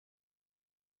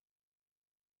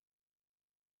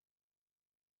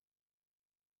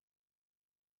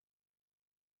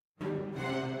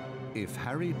If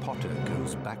Harry Potter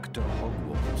goes back to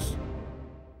Hogwarts,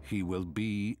 he will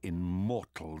be in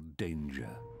mortal danger.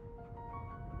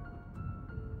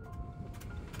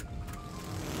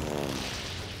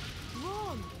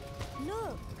 Ron,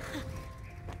 look!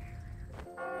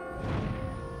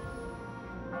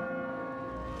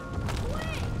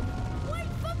 Wait! Wait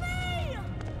for me!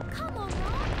 Come on,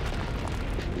 Ron!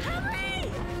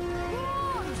 Harry!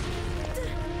 Ron!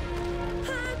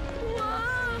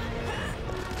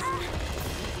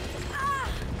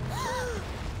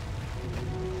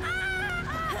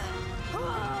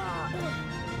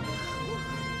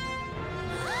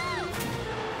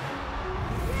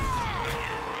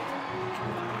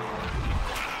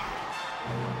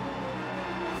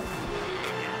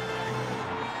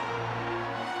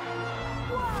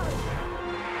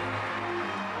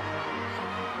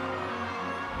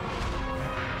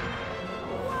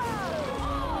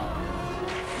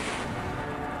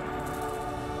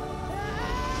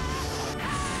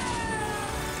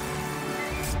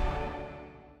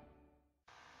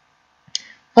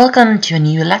 Welcome to a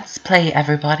new Let's Play,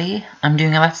 everybody. I'm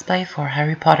doing a Let's Play for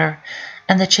Harry Potter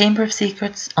and the Chamber of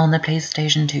Secrets on the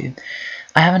PlayStation 2.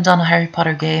 I haven't done a Harry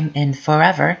Potter game in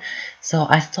forever, so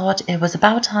I thought it was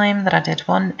about time that I did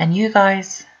one, and you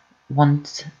guys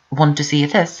want to see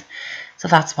this, so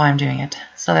that's why I'm doing it.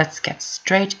 So let's get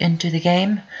straight into the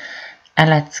game, and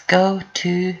let's go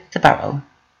to the Burrow.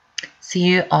 See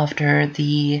you after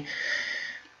the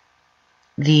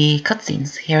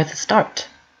cutscenes here at the start.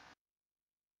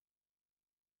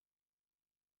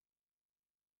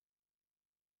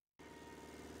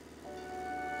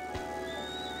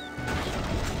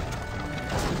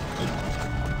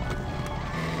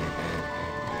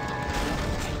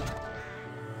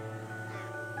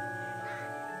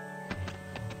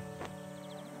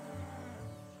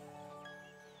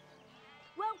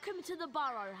 Welcome to the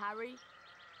Burrow, Harry.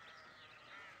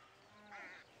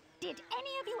 Did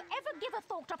any of you ever give a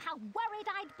thought of how worried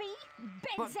I'd be?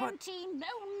 Beds empty, no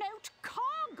note, car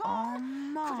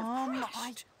gone. Mum, Could have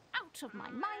crashed. Out of my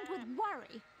mind with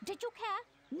worry. Did you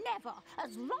care? Never,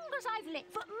 as long as I've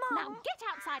lived. But, Mum... Now get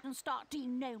outside and start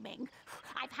de-gnoming.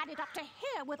 I've had it up to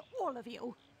here with all of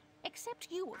you. Except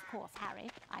you, of course, Harry.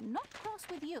 I'm not cross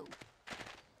with you.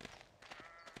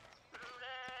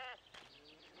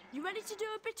 You ready to do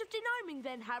a bit of de-gnoming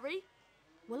then, Harry?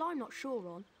 Well, I'm not sure,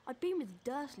 Ron. I've been with the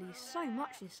Dursleys so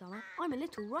much this summer, I'm a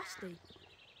little rusty.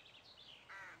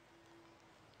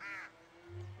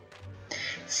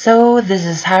 So this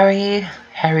is Harry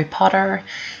Potter.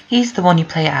 He's the one you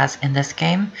play as in this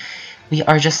game. We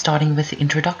are just starting with the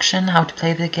introduction, how to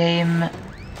play the game,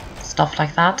 stuff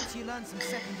like that.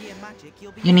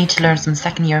 You need to learn some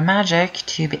second year magic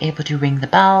to be able to ring the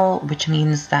bell, which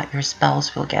means that your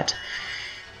spells will get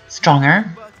stronger.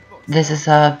 This is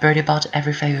a birdie bot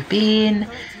every flavor bean.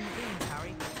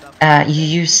 You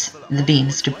use the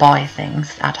beans to buy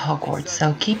things at Hogwarts,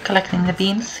 so keep collecting the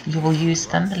beans. You will use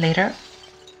them later.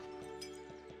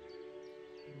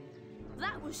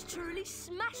 That was truly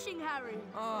smashing, Harry.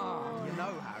 Oh, you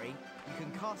know, Harry, you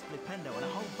can cast Flipendo on a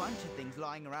whole bunch of things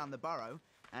lying around the burrow,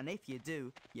 and if you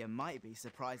do, you might be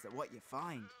surprised at what you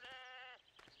find.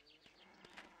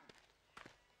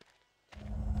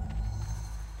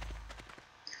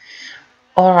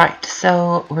 Alright,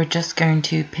 so we're just going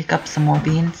to pick up some more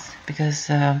beans, because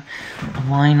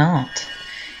why not?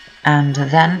 And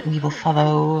then we will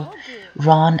follow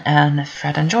Ron and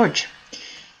Fred and George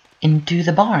into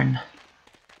the barn.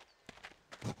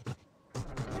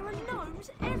 There are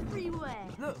gnomes everywhere.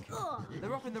 Look,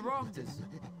 they're up in the rafters.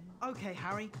 Okay,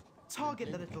 Harry,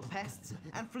 target the little pests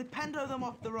and Flipendo them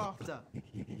off the rafter.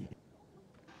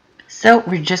 So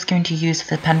we're just going to use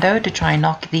Flipendo to try and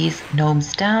knock these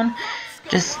gnomes down.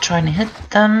 Just trying to hit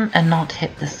them and not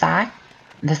hit the sacks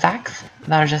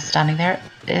that are just standing there.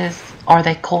 Are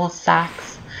they called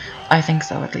sacks? I think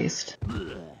so, at least.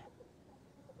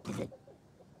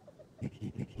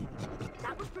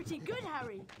 That was pretty good,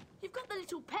 Harry. You've got the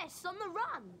little pests on the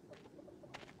run.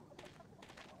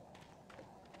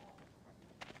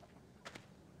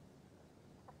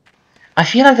 I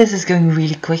feel like this is going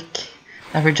really quick.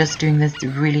 That we're just doing this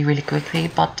really quickly,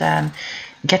 but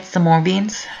get some more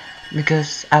beans,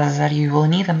 because as I said, you will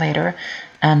need them later,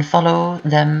 and follow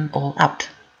them all out.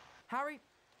 Harry,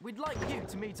 we'd like you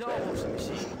to meet our washing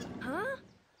machine. Huh?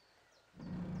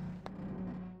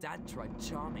 Dad tried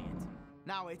charming it.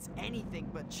 Now it's anything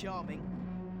but charming.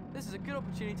 This is a good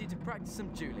opportunity to practice some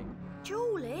dueling.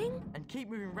 Dueling? And keep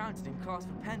moving round it in class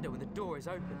for Pendo when the door is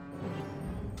open.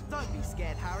 Don't be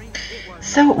scared, Harry. It won't.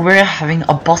 So we're having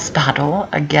a boss battle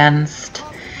against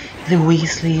the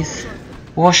Weasleys'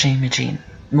 washing machine.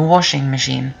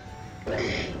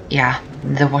 yeah,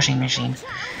 the washing machine.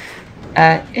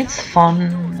 It's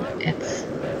fun, it's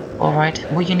alright.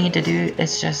 What you need to do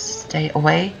is just stay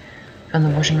away from the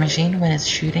washing machine when it's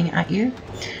shooting at you.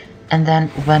 And then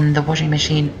when the washing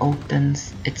machine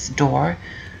opens its door,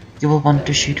 you will want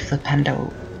to shoot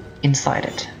Flipendo inside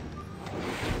it.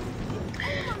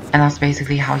 And that's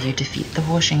basically how you defeat the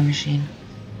washing machine.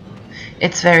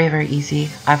 It's very, very easy.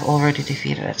 I've already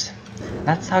defeated it.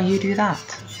 That's how you do that.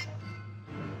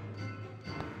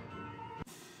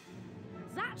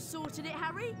 That sorted it,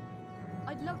 Harry.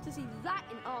 I'd love to see that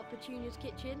in Aunt Petunia's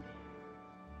kitchen.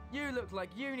 You look like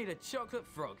you need a chocolate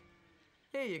frog.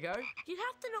 Here you go. You'd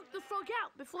have to knock the frog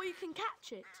out before you can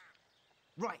catch it.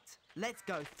 Right, let's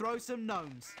go throw some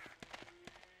gnomes.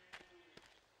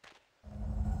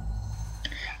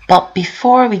 But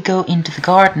before we go into the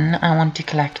garden, I want to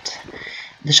collect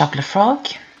the chocolate frog,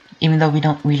 even though we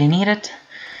don't really need it.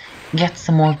 Get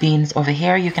some more beans over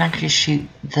here. You can actually shoot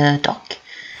the duck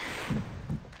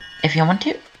if you want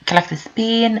to. Collect this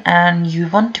bean, and you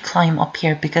want to climb up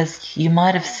here because you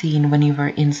might have seen when you were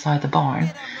inside the barn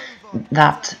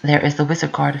that there is a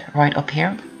wizard card right up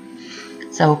here.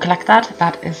 So collect that.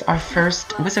 That is our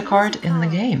first wizard card in the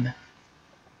game.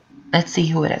 Let's see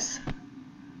who it is.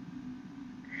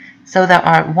 So there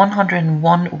are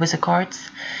 101 wizard cards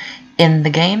in the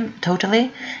game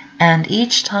totally, and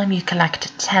each time you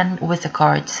collect 10 wizard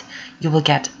cards you will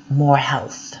get more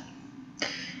health.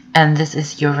 And this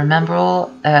is your remember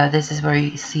all. This is where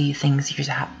you see things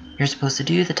you're supposed to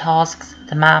do, the tasks,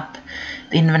 the map,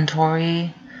 the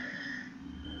inventory,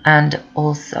 and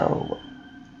also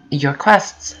your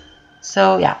quests.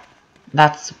 So yeah,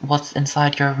 that's what's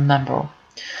inside your remember all.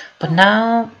 But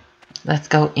now let's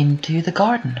go into the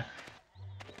garden.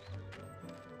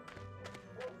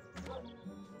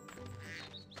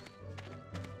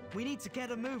 We need to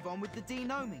get a move on with the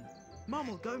de-gnoming. Mum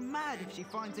will go mad if she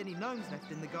finds any gnomes left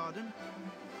in the garden.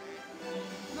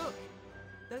 Look,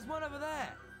 there's one over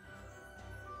there.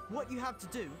 What you have to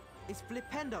do is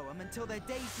flipendo them until they're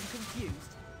dazed and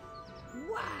confused.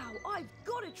 Wow, I've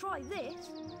got to try this.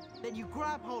 Then you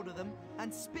grab hold of them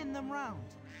and spin them round.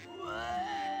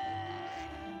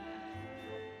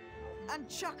 And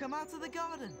chuck them out of the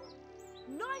garden.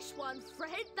 Nice one,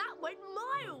 Fred. That went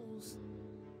miles.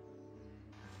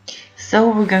 So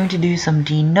we're going to do some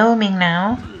de-gnoming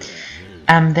now.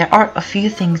 There are a few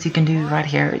things you can do right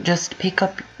here. Just pick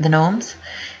up the gnomes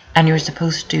and you're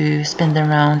supposed to spin them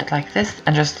around like this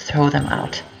and just throw them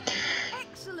out.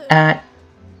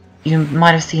 You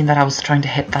might have seen that I was trying to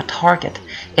hit that target.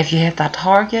 If you hit that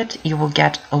target, you will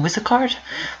get a wizard card.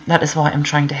 That is why I'm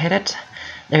trying to hit it.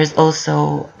 There's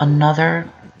also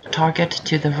another target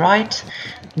to the right.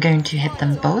 I'm going to hit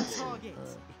them both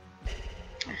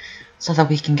so that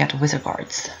we can get wizard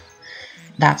cards.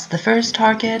 That's the first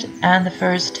target and the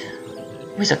first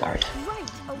wizard card,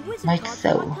 like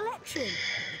so.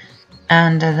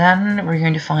 And then we're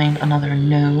going to find another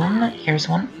gnome. Here's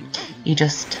one. He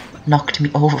just knocked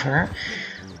me over.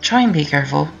 Try and be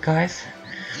careful, guys.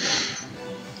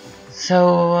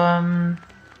 So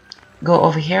go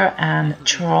over here and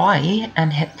try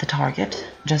and hit the target.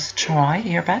 Just try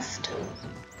your best.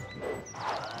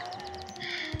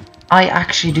 I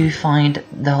actually do find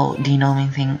the whole de-gnoming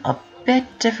thing a bit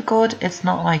difficult. It's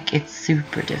not like it's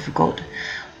super difficult,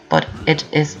 but it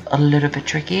is a little bit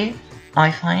tricky,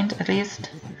 I find, at least.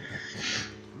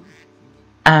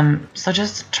 So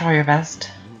just try your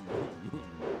best.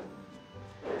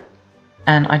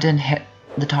 And I didn't hit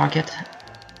the target,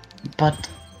 but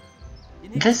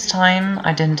this time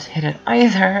I didn't hit it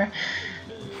either.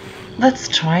 Let's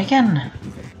try again.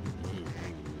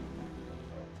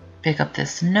 Pick up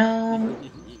this gnome.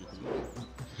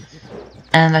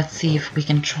 And let's see if we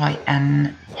can try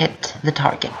and hit the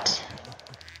target.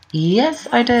 Yes,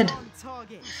 I did.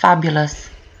 Fabulous.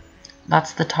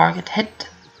 That's the target hit.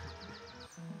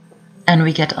 And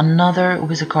we get another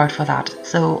wizard card for that.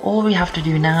 So all we have to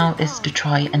do now is to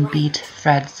try and beat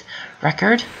Fred's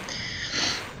record.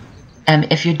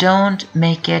 If you don't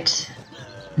make it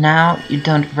now, you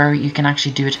don't worry, you can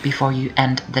actually do it before you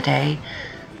end the day,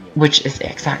 which is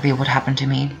exactly what happened to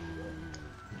me.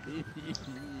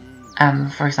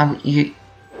 For example, you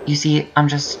see I'm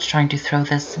just trying to throw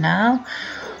this now,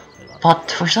 but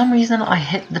for some reason I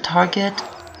hit the target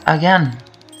again,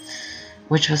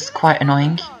 which was quite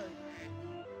annoying.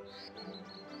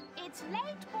 It's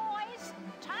late, boys.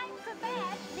 Time for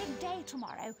bed. Big day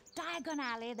tomorrow. Diagon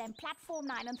Alley, then platform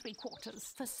 9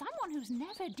 3/4. For someone who's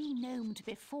never de-gnomed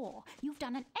before, you've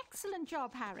done an excellent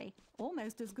job, Harry.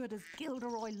 Almost as good as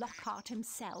Gilderoy Lockhart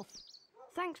himself.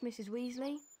 Thanks, Mrs.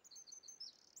 Weasley.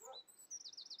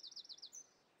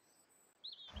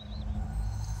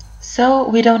 So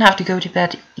we don't have to go to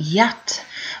bed yet,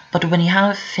 but when you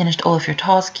have finished all of your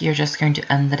tasks, you're just going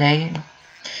to end the day.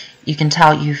 You can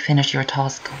tell you finished your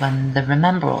task when the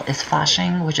remember is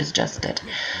flashing, which is just it.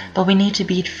 But we need to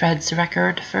beat Fred's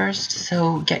record first,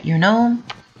 so get your gnome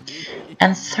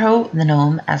and throw the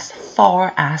gnome as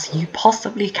far as you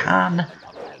possibly can.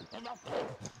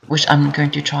 Which I'm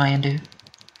going to try and do.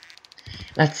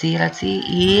 Let's see.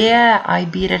 Yeah, I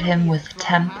beated him with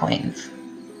 10 points.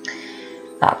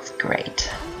 That's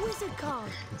great. Wizard card.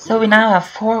 So we now have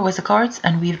 4 wizard cards,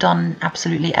 and we've done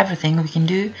absolutely everything we can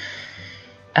do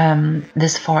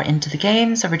this far into the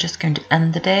game. So we're just going to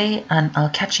end the day, and I'll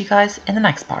catch you guys in the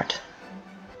next part.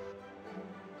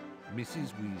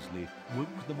 Mrs. Weasley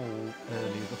woke them all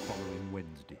early the following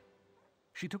Wednesday.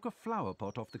 She took a flower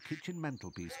pot off the kitchen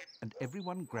mantelpiece, and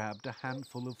everyone grabbed a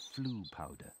handful of flue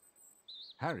powder.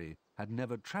 Harry had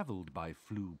never travelled by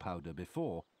flue powder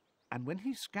before, and when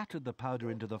he scattered the powder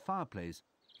into the fireplace,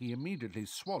 he immediately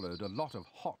swallowed a lot of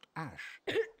hot ash.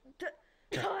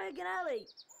 Diagon Alley.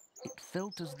 It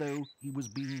felt as though he was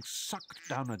being sucked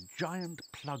down a giant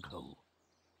plug hole.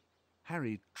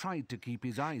 Harry tried to keep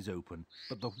his eyes open,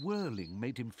 but the whirling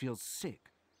made him feel sick.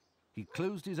 He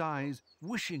closed his eyes,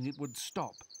 wishing it would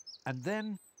stop, and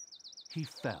then he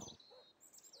fell.